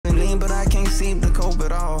seem to cope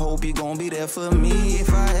at all. Hope you gon' be there for me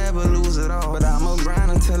if I ever lose it all. But I'ma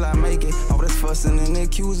grind until I make it. All this fussing and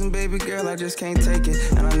accusing, baby girl, I just can't take it.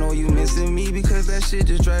 And I know you missing me because that shit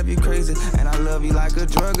just drive you crazy. And I love you like a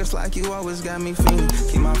drug, it's like you always got me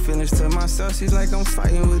fiending. Keep my feelings to myself, she's like I'm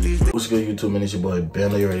fighting with these. What's good, YouTube, man? It's your boy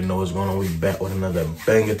Ben. You already know what's going on. We back with another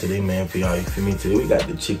banger today, man, for y'all. You feel me? Today we got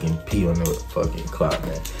the Chicken P on the fucking clock,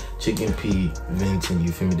 man. Chicken P venting,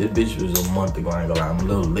 you feel me? This bitch was a month ago, I ain't gonna lie. I'm a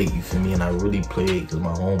little late, you feel me? And I really played because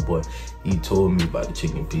my homeboy, he told me about the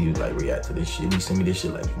Chicken P. He was like, react to this shit. He sent me this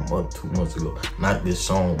shit like a month, 2 months ago. Not this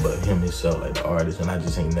song, but him himself, like the artist. And I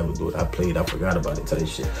just ain't never do it. I played, I forgot about it type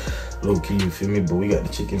shit. Low key, you feel me? But we got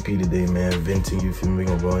the Chicken P today, man. Venting, you feel me? We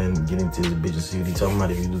gonna go ahead and get into this bitch and see what he talking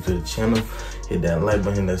about. If you new to the channel, hit that like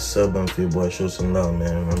button, that sub button for your boy. Show some love,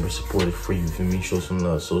 man. Remember, support is free, you feel me? Show some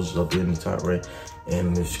love. So it's up here in the top right and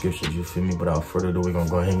in the description, you feel me? But without further ado, we're gonna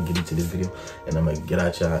go ahead and get into this video. And I'm gonna get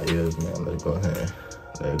out y'all ears, man. Let's go ahead.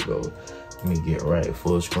 Let's go. Let me get right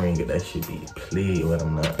full screen, get that shit be played when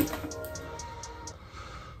I'm not.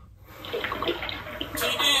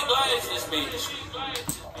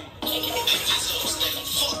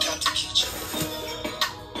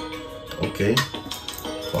 Okay.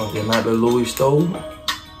 Fucking out the Louis store.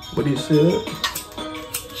 What he said?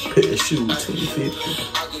 Pair of shoes,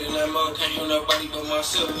 $250.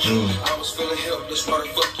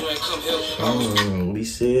 What he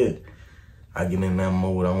said? I get in that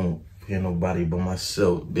mode, I don't hear nobody but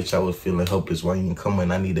myself. Bitch, I was feeling helpless. Why you ain't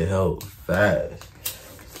coming? I needed help fast.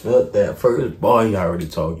 Felt that first bar he already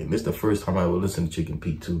talking. This the first time I ever listened to Chicken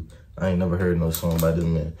P too. I ain't never heard no song by this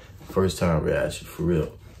man. First time reaction, for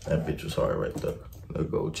real. That bitch was hard right there. Let's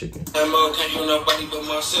go, Chicken. That mom can't hear nobody but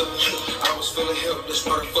myself. I was feeling helpless,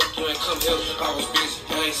 motherfucker, you ain't come help. I was busy,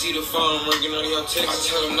 I ain't see the phone ringing on your text. I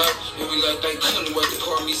tell them no, it be like they couldn't wait to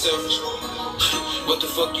call me selfish. What the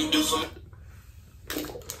fuck you do for me?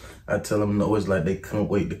 I tell them no, it's like they couldn't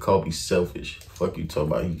wait to call me selfish. Fuck you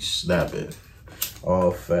talking about, you snapping.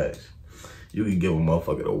 All facts. You can give a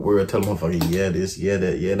motherfucker the word, tell a motherfucker, yeah this, yeah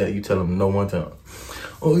that, yeah that. You tell them no one time.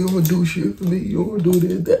 Oh, you wanna do shit for me? You wanna do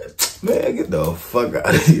this, that? Man, get the fuck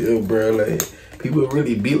out of here, bro. Like, people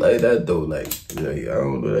really be like that, though. Like, I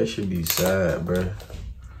don't know, that should be sad, bro.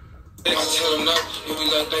 I tell them no, it be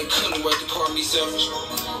like they couldn't wait to call me selfish.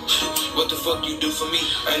 What the fuck you do for me?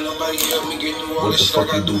 Ain't nobody help me get through all this shit I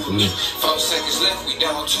gotta do for me. 4 seconds left, we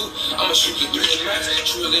down 2. I'ma shoot the 3 max.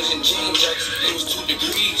 True religion, jean jackets, it was 2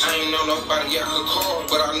 degrees. I ain't know nobody I could call,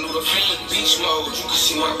 but I knew the feeling. Beast mode, you can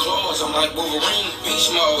see my claws, I'm like Wolverine.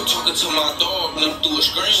 Beast mode, talking to my dog, limp through a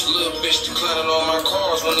screen. Little bitch declining on my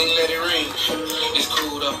cars when they let it ring. It's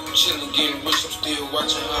cool though, chillin', getting rich, I'm still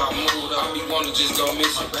watching how I move. I be wanna just go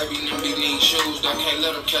missing, baby. Big need shoes, I can't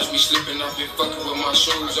let them catch me slipping. I've been fucking with my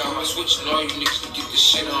shoes. I'm switching all you niggas to get this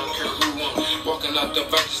shit. I don't care who want. Walking out the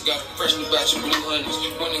back, just got a fresh new batch of blue honeys.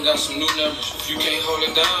 When they got some new numbers. If you can't hold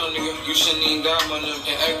it down, nigga, you shouldn't even down my number.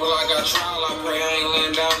 In April, I got trial. I pray I ain't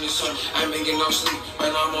laying down this summer. I ain't been getting no sleep. Right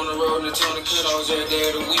now, I'm on the road to town to cut off every day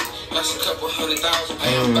of the week. That's a couple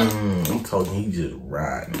 $100,000. I'm talking, he just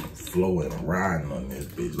riding, flowing, riding on this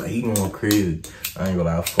bitch. Like, he going crazy. I ain't gonna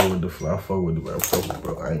lie, I fuck with the flow. I fuck with the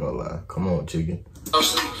bro. I ain't gonna lie. Come on, Chicken. I'm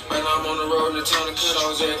sleep. Right now I'm on the road to town to cut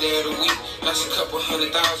off every day of the week. That's a couple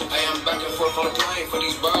 $100,000. Hey, I'm back and forth on the plane for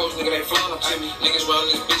these bros. Nigga, they flying them to me. Niggas round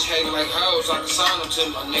this bitch hating like hoes. I can sign them to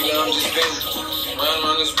me. Nigga, I'm just bending. Round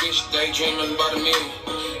around this bitch, they dreaming about $1 million.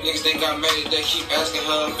 Niggas think I made it, they keep asking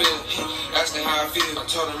how I'm feeling. Asking how I feel. I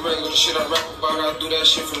told them regular shit I rap about, I do that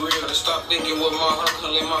shit for real. To stop thinking with my heart,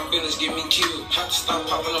 can't let my feelings get me killed. Have to stop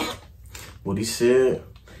popping them. What he said,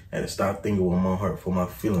 I had to stop thinking with my heart for my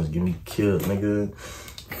feelings, get me killed, nigga.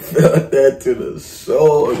 Felt that to the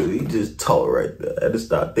soul. He just talked right there. I had to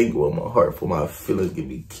stop thinking with my heart for my feelings, get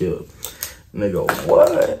me killed. Nigga,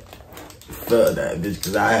 what? Felt that just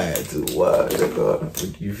cause I had to. What?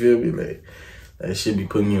 Nigga? You feel me? Like, that shit be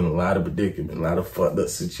putting you in a lot of predicament, a lot of fucked up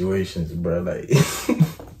situations, bro. Like,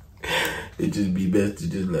 it just be best to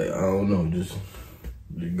just like, I don't know, just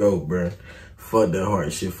go, bro. Fuck that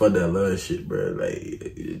heart shit, fuck that love shit, bro.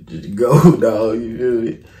 Like, just go, dog. You feel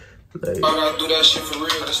me? Like, I gotta do that shit for real.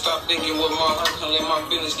 To stop thinking with my heart, can't let my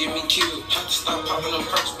feelings get me killed. Have to stop popping them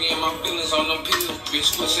perks, being my feelings on them pills.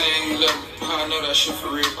 Bitch, quit saying you love me. I know that shit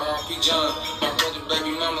for real. R.I.P. John, my brother,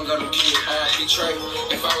 baby mama. mama got a kid. I be trade.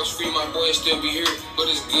 If I was free, my boy would still be here. But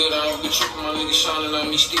it's good, I don't be tripping, my nigga shining on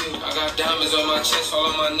me still. I got diamonds on my chest, all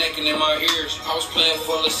on my neck and in my ears. I was playing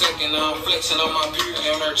for a second, now I'm flexing on my peers.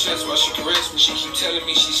 On her chest while she caress me, she keep telling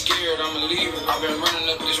me she's scared, I'ma leave her. I've been running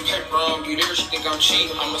up this paper, I don't be there, she think I'm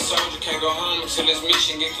cheating. I'm a soldier, can't go home until this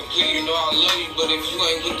mission get complete. You know I love you, but if you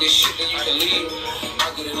ain't with this shit, then you can leave. I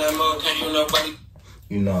get in that mode, can't hear nobody.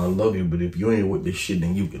 You know I love you, but if you ain't with this shit,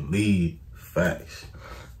 then you can leave. Facts.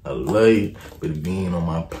 I love you, but if you ain't on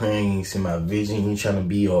my plan, you ain't see my vision, you ain't trying to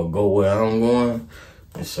be or go where I'm going,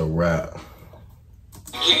 it's a wrap.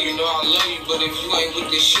 You know I love you, but if you ain't with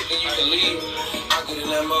this shit, then you can leave. I get in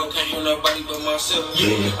that mode, can't hear nobody but myself.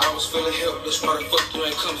 Yeah. I was feeling helpless, why the fuck you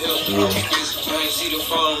ain't come help me? I ain't see the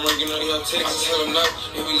phone ringing on your text. I tell them no,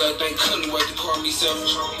 it be like they couldn't wait to call me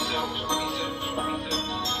selfish.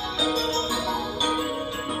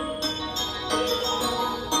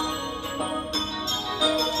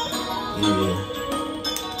 Yeah.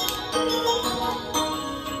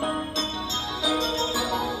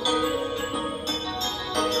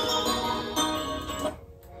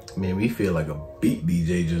 Man, we feel like a beat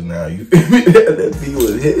DJ just now. You feel me? That beat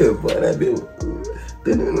was hitting, boy. That beat was.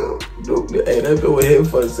 Hey, that beat was hitting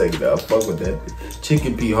for a second. I fuck with that.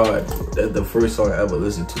 Chicken P hard. That's the first song I ever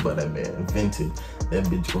listened to by that man. Vintage. That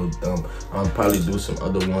bitch goes dumb. I'll probably do some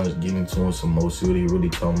other ones, get into him some more, see what he really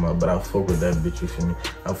talking about. But I fuck with that bitch, you feel me?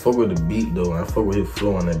 I fuck with the beat though. I fuck with his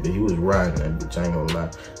flow on that bitch. He was riding that bitch, I ain't gonna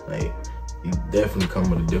lie. Like, he definitely come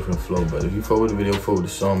with a different flow. But if you fuck with the video, fuck with the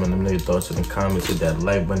song, man, let me know your thoughts in the comments. Hit that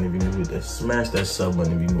like button if you new, that smash that sub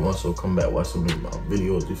button if you new. Also come back, watch some of my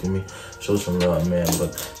videos, you feel me? Show some love, man.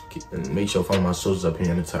 But make sure to follow my socials up here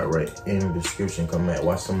in the top right, in the description. Come back,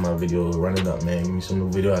 watch some of my videos, run it up, man. Give me some new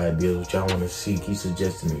video ideas, what y'all wanna see, keep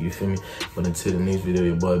suggesting it, you feel me? But until the next video,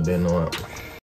 your boy Ben on.